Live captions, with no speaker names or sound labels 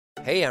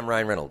Hey, I'm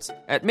Ryan Reynolds.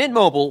 At Mint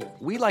Mobile,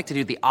 we like to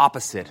do the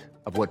opposite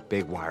of what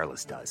Big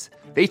Wireless does.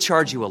 They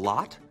charge you a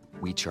lot,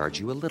 we charge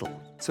you a little.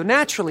 So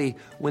naturally,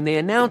 when they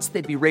announced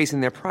they'd be raising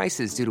their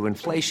prices due to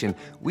inflation,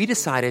 we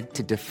decided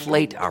to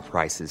deflate our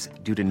prices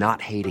due to not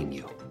hating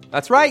you.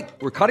 That's right.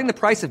 We're cutting the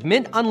price of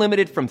Mint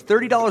Unlimited from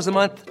 $30 a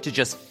month to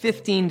just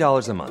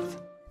 $15 a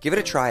month. Give it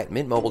a try at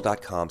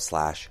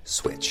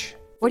mintmobile.com/switch.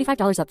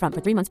 $45 up front for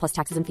 3 months plus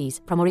taxes and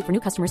fees. Promo rate for new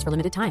customers for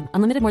limited time.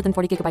 Unlimited more than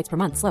 40 gigabytes per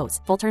month. Slows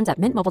full terms at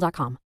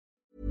mintmobile.com.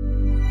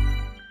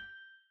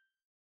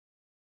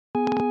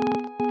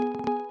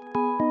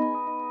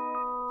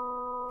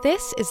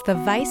 This is the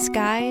Vice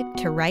Guide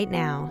to Right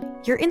Now,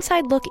 your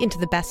inside look into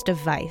the best of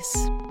Vice.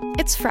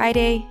 It's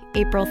Friday,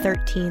 April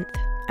 13th.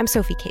 I'm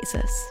Sophie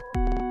Casas.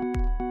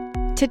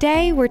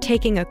 Today, we're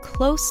taking a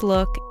close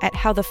look at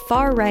how the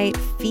far right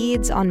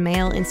feeds on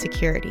male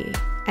insecurity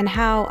and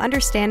how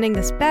understanding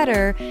this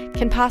better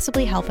can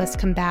possibly help us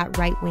combat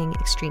right-wing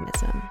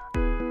extremism.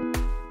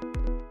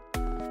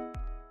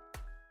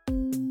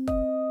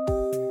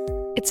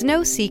 It's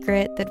no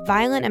secret that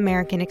violent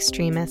American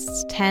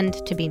extremists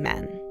tend to be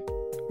men,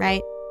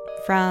 right?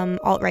 From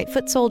alt-right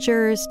foot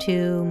soldiers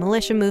to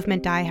militia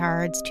movement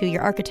diehards to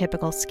your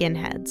archetypical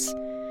skinheads.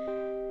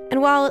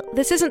 And while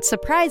this isn't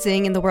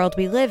surprising in the world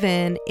we live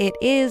in, it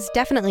is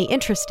definitely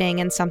interesting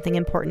and something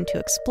important to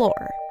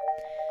explore.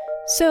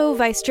 So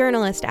Vice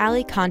journalist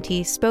Ali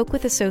Conti spoke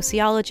with a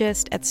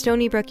sociologist at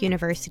Stony Brook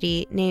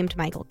University named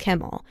Michael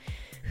Kimmel,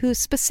 who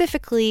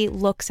specifically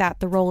looks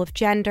at the role of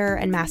gender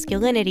and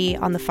masculinity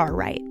on the far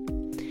right.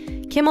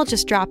 Kimmel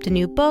just dropped a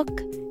new book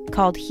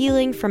called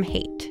Healing from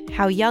Hate: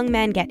 How Young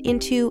Men Get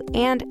Into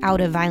and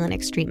Out of Violent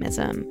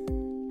Extremism.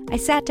 I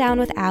sat down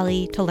with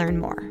Ali to learn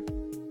more.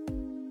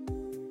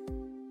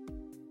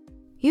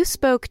 You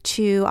spoke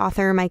to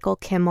author Michael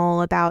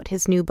Kimmel about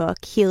his new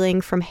book,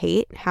 Healing from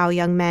Hate: How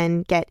Young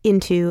Men Get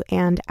Into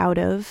and Out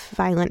of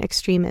Violent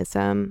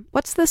Extremism.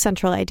 What's the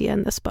central idea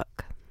in this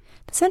book?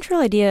 The central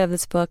idea of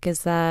this book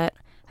is that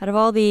out of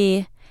all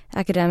the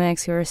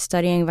academics who are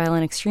studying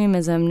violent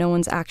extremism, no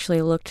one's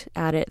actually looked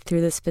at it through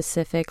the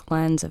specific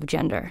lens of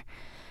gender.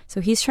 So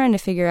he's trying to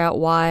figure out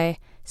why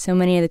so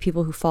many of the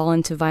people who fall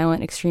into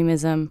violent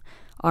extremism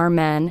are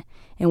men,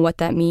 and what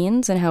that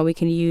means, and how we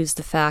can use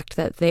the fact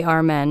that they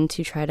are men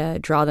to try to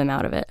draw them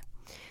out of it.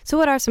 So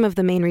what are some of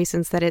the main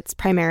reasons that it's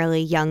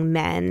primarily young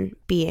men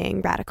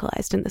being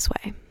radicalized in this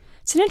way?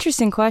 It's an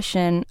interesting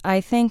question. I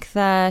think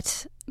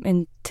that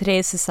in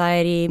today's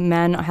society,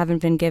 men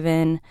haven't been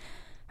given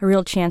a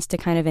real chance to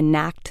kind of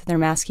enact their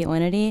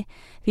masculinity.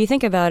 If you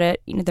think about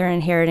it, they're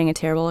inheriting a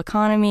terrible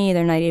economy,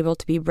 they're not able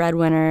to be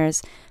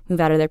breadwinners, move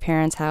out of their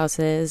parents'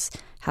 houses,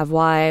 have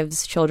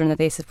wives, children that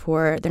they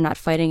support. They're not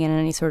fighting in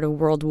any sort of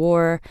world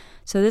war.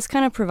 So this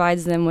kind of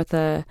provides them with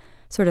a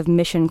sort of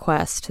mission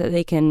quest that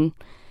they can,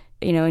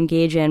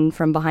 engage in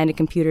from behind a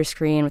computer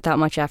screen without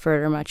much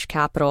effort or much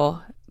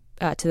capital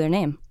to their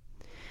name.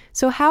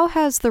 So how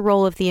has the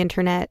role of the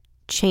internet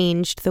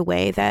changed the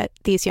way that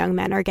these young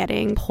men are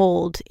getting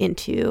pulled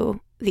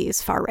into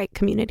these far-right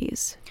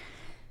communities?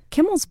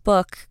 Kimmel's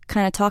book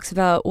kind of talks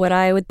about what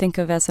I would think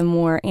of as a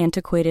more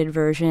antiquated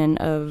version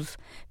of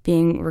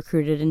being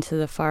recruited into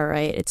the far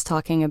right. It's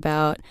talking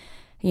about,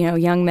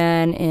 young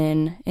men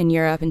in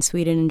Europe and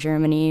Sweden and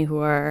Germany who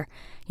are,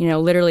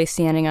 literally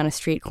standing on a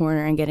street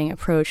corner and getting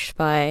approached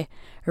by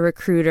a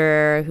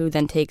recruiter who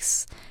then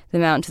takes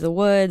them out into the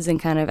woods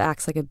and kind of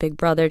acts like a big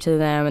brother to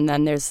them. And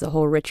then there's the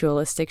whole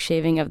ritualistic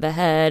shaving of the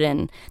head,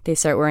 and they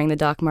start wearing the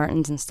Doc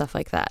Martens and stuff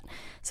like that.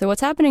 So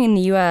what's happening in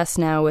the U.S.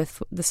 now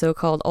with the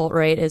so-called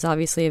alt-right is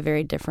obviously a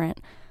very different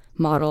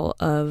model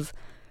of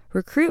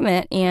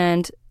recruitment.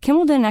 And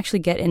Kimmel didn't actually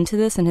get into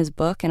this in his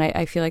book, and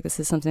I feel like this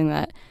is something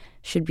that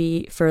should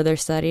be further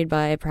studied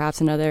by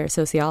perhaps another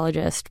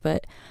sociologist.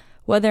 But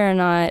whether or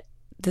not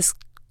this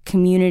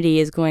community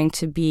is going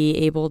to be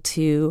able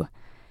to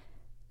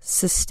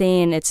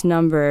sustain its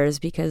numbers,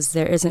 because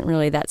there isn't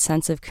really that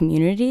sense of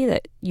community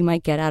that you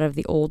might get out of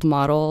the old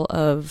model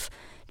of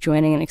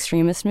joining an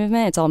extremist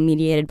movement. It's all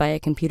mediated by a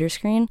computer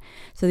screen.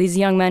 So these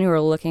young men who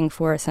are looking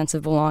for a sense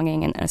of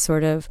belonging and a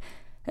sort of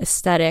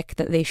aesthetic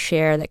that they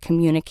share that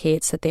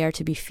communicates that they are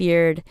to be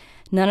feared,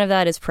 none of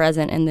that is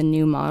present in the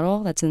new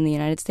model that's in the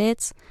United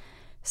States.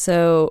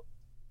 So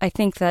I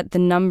think that the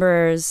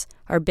numbers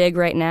are big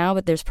right now,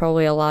 but there's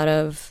probably a lot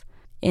of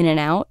in and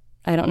out.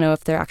 I don't know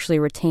if they're actually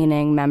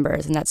retaining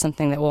members, and that's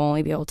something that we'll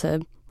only be able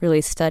to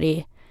really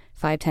study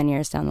 5-10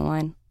 years down the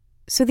line.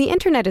 So the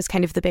internet is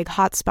kind of the big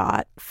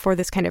hotspot for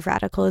this kind of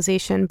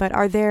radicalization, but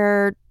are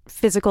there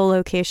physical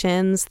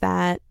locations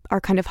that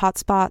are kind of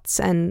hotspots,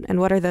 and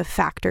what are the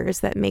factors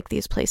that make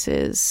these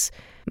places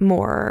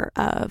more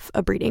of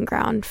a breeding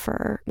ground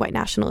for white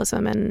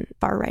nationalism and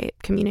far-right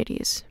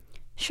communities?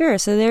 Sure.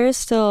 So there is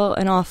still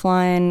an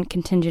offline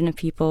contingent of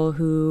people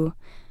who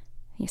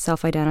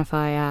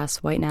self-identify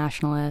as white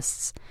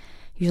nationalists,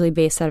 usually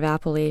based out of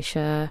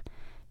Appalachia.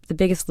 The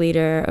biggest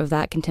leader of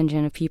that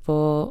contingent of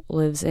people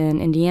lives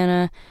in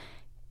Indiana.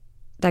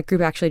 That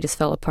group actually just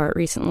fell apart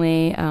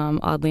recently,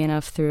 oddly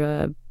enough,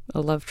 through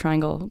a love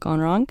triangle gone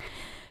wrong.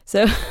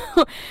 So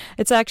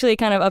it's actually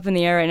kind of up in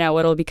the air right now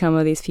what will become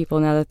of these people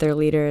now that their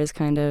leader is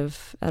kind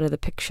of out of the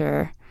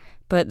picture.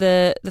 But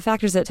the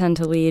factors that tend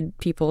to lead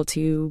people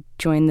to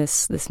join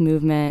this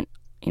movement,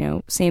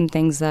 same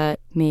things that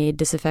made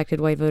disaffected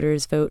white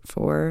voters vote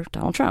for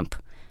Donald Trump.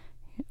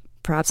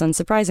 Perhaps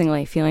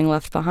unsurprisingly, feeling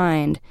left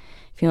behind,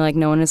 feeling like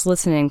no one is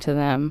listening to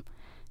them,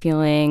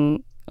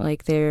 feeling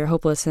like they're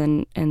hopeless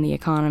in the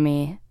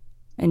economy,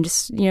 and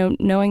just,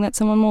 knowing that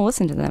someone will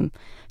listen to them.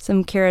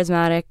 Some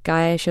charismatic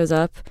guy shows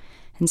up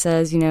and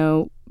says,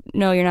 no,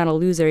 you're not a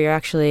loser. You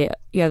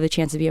have the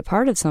chance to be a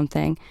part of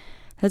something.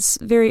 That's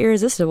very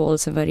irresistible to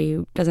somebody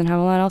who doesn't have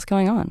a lot else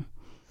going on.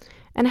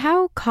 And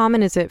how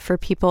common is it for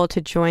people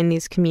to join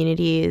these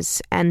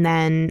communities and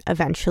then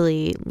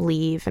eventually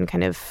leave and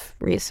kind of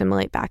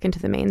reassimilate back into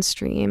the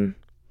mainstream?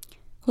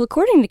 Well,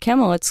 according to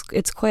Kimmel,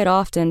 it's quite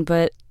often,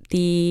 but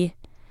the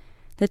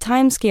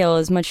time scale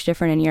is much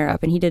different in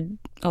Europe, and he did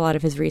a lot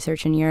of his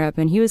research in Europe,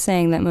 and he was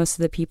saying that most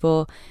of the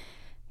people,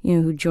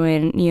 who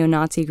join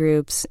neo-Nazi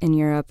groups in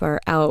Europe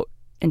are out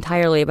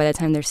entirely by the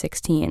time they're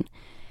 16.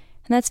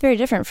 And that's very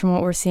different from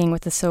what we're seeing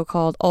with the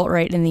so-called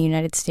alt-right in the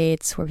United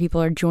States, where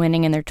people are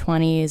joining in their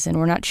 20s, and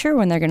we're not sure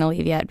when they're going to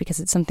leave yet because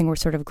it's something we're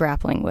sort of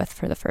grappling with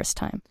for the first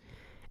time.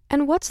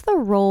 And what's the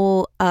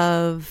role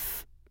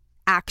of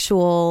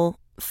actual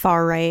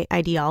far-right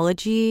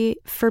ideology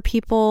for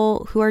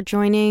people who are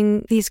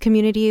joining these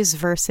communities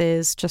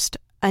versus just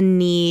a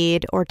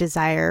need or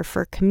desire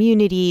for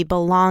community,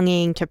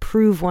 belonging, to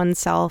prove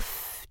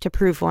oneself, to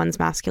prove one's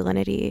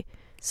masculinity?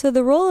 So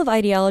the role of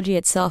ideology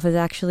itself is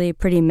actually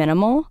pretty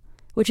minimal,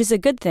 which is a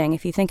good thing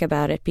if you think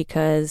about it,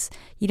 because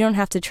you don't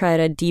have to try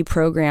to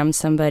deprogram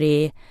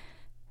somebody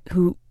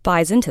who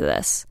buys into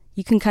this.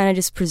 You can kind of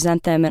just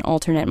present them an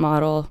alternate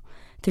model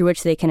through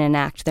which they can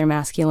enact their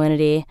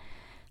masculinity,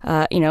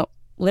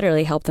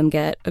 literally help them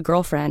get a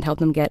girlfriend, help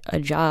them get a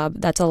job.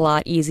 That's a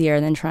lot easier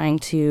than trying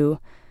to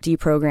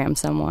deprogram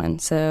someone.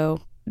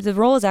 So the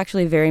role is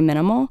actually very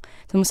minimal.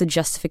 It's almost a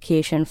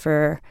justification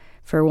for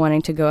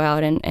wanting to go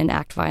out and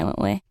act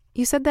violently.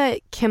 You said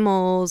that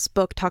Kimmel's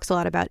book talks a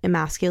lot about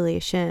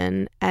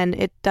emasculation, and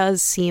it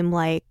does seem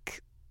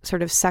like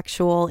sort of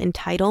sexual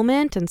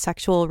entitlement and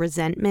sexual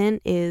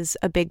resentment is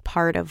a big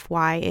part of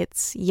why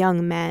it's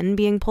young men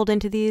being pulled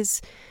into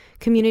these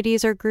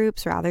communities or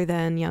groups rather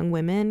than young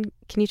women.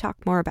 Can you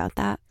talk more about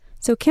that?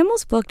 So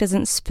Kimmel's book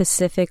doesn't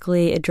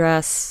specifically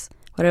address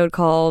what I would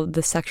call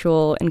the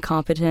sexual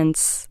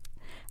incompetence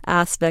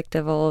aspect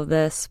of all of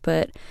this,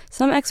 but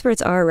some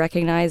experts are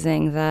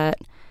recognizing that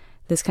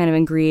this kind of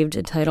engraved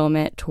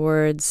entitlement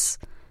towards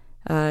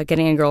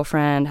getting a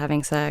girlfriend,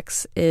 having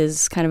sex,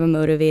 is kind of a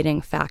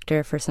motivating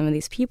factor for some of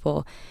these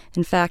people.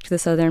 In fact, the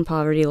Southern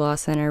Poverty Law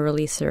Center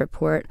released a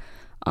report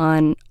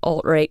on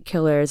alt-right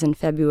killers in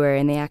February,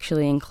 and they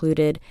actually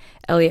included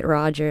Elliot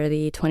Rodger,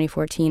 the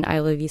 2014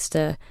 Isla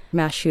Vista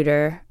mass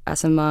shooter,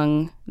 as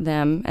among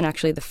them, and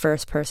actually the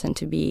first person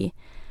to be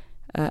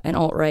an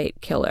alt-right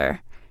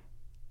killer.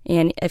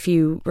 And if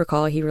you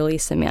recall, he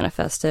released a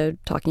manifesto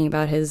talking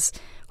about his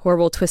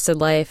horrible, twisted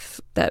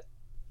life, that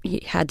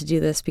he had to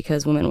do this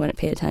because women wouldn't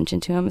pay attention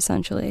to him,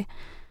 essentially.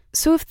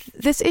 So if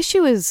this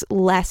issue is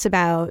less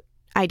about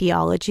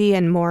ideology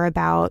and more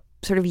about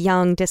sort of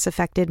young,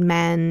 disaffected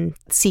men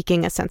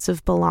seeking a sense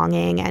of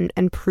belonging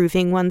and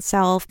proving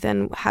oneself,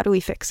 then how do we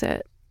fix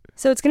it?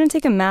 So it's going to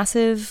take a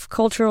massive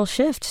cultural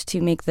shift to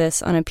make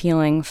this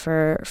unappealing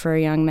for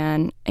young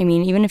men. I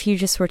mean, even if you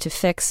just were to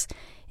fix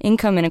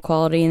income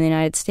inequality in the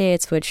United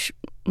States, which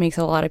makes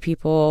a lot of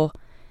people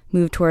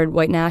move toward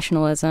white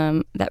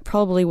nationalism, that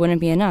probably wouldn't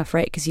be enough,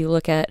 right? Because you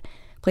look at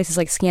places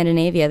like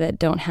Scandinavia that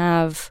don't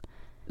have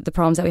the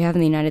problems that we have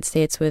in the United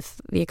States with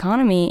the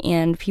economy,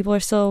 and people are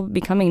still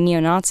becoming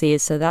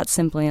neo-Nazis, so that's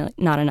simply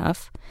not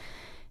enough.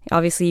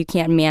 Obviously, you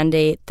can't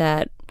mandate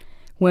that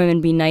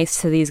women be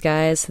nice to these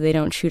guys so they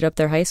don't shoot up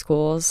their high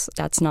schools.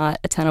 That's not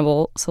a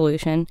tenable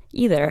solution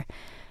either.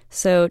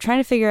 So trying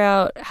to figure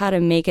out how to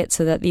make it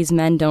so that these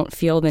men don't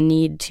feel the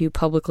need to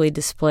publicly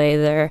display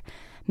their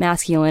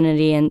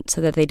masculinity, and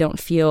so that they don't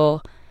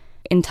feel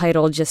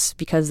entitled just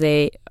because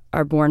they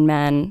are born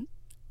men.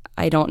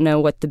 I don't know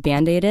what the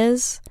Band-Aid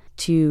is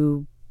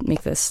to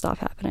make this stop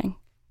happening.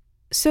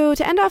 So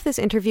to end off this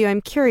interview,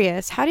 I'm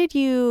curious, how did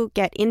you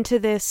get into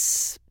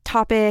this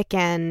topic,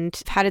 and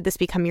how did this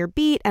become your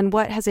beat, and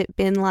what has it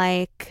been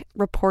like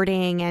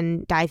reporting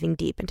and diving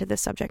deep into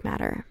this subject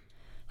matter?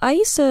 I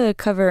used to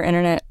cover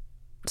internet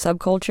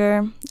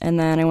subculture, and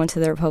then I went to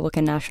the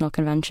Republican National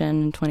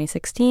Convention in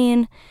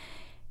 2016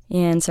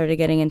 and started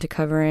getting into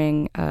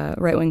covering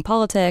right-wing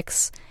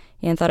politics,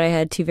 and thought I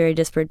had two very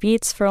disparate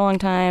beats for a long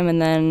time,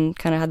 and then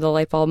kind of had the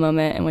light bulb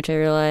moment in which I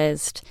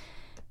realized,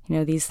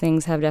 these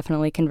things have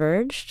definitely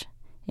converged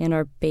and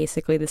are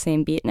basically the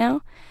same beat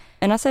now.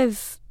 And as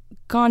I've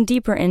gone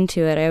deeper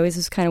into it, I always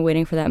was kind of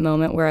waiting for that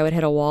moment where I would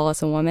hit a wall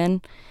as a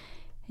woman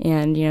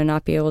and,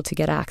 not be able to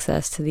get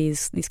access to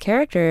these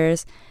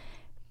characters.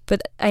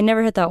 But I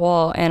never hit that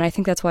wall, and I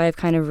think that's why I've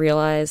kind of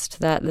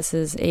realized that this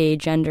is a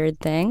gendered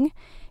thing,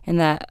 and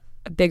that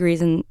a big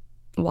reason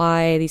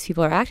why these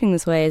people are acting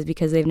this way is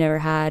because they've never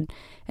had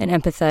an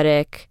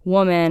empathetic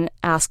woman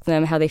ask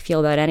them how they feel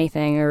about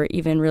anything or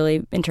even really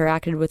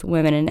interacted with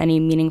women in any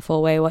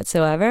meaningful way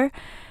whatsoever.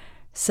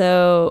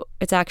 So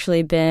it's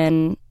actually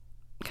been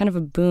kind of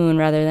a boon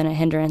rather than a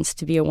hindrance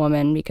to be a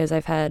woman, because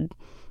I've had,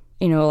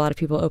 a lot of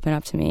people open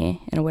up to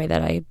me in a way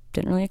that I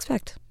didn't really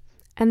expect.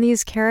 And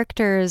these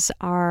characters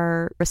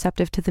are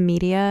receptive to the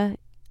media?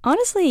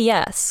 Honestly,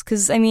 yes,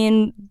 because,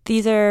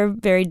 these are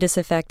very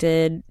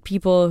disaffected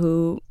people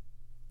who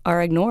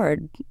are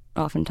ignored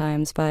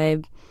oftentimes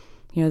by,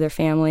 their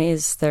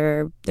families,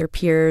 their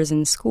peers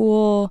in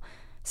school,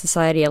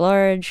 society at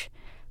large.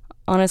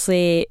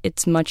 Honestly,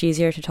 it's much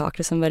easier to talk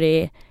to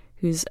somebody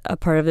who's a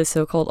part of the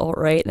so-called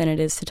alt-right than it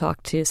is to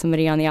talk to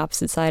somebody on the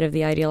opposite side of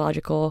the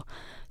ideological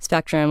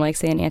spectrum, like,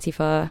 say, an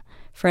Antifa,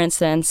 for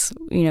instance,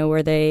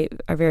 where they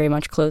are very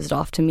much closed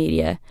off to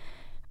media.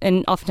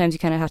 And oftentimes you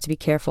kind of have to be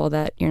careful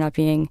that you're not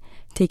being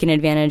taken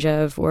advantage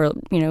of or,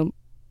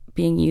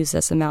 being used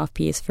as a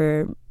mouthpiece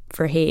for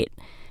hate.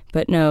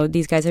 But no,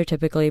 these guys are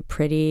typically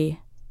pretty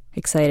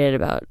excited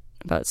about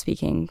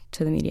speaking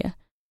to the media.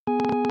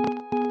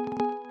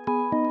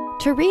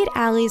 To read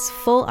Allie's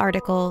full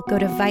article, go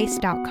to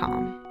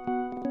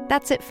Vice.com.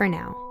 That's it for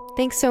now.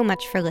 Thanks so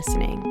much for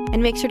listening,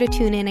 and make sure to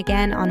tune in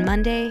again on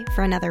Monday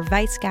for another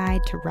Vice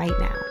Guide to Right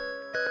Now.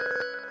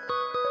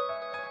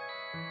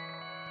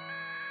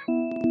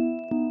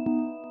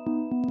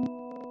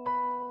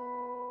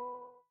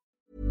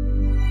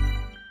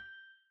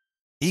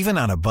 Even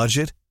on a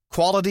budget,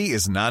 quality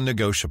is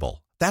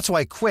non-negotiable. That's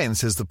why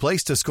Quince is the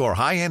place to score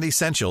high-end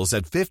essentials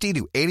at 50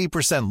 to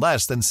 80%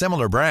 less than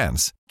similar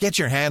brands. Get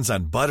your hands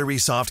on buttery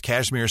soft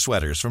cashmere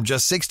sweaters from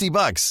just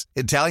 $60,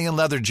 Italian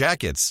leather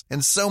jackets,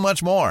 and so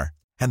much more.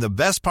 And the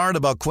best part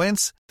about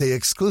Quince, they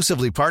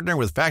exclusively partner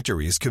with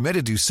factories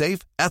committed to safe,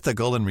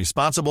 ethical, and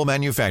responsible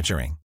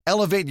manufacturing.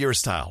 Elevate your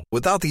style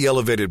without the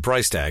elevated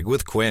price tag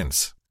with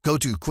Quince. Go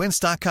to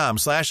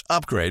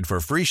quince.com/upgrade for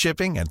free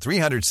shipping and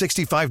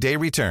 365-day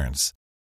returns.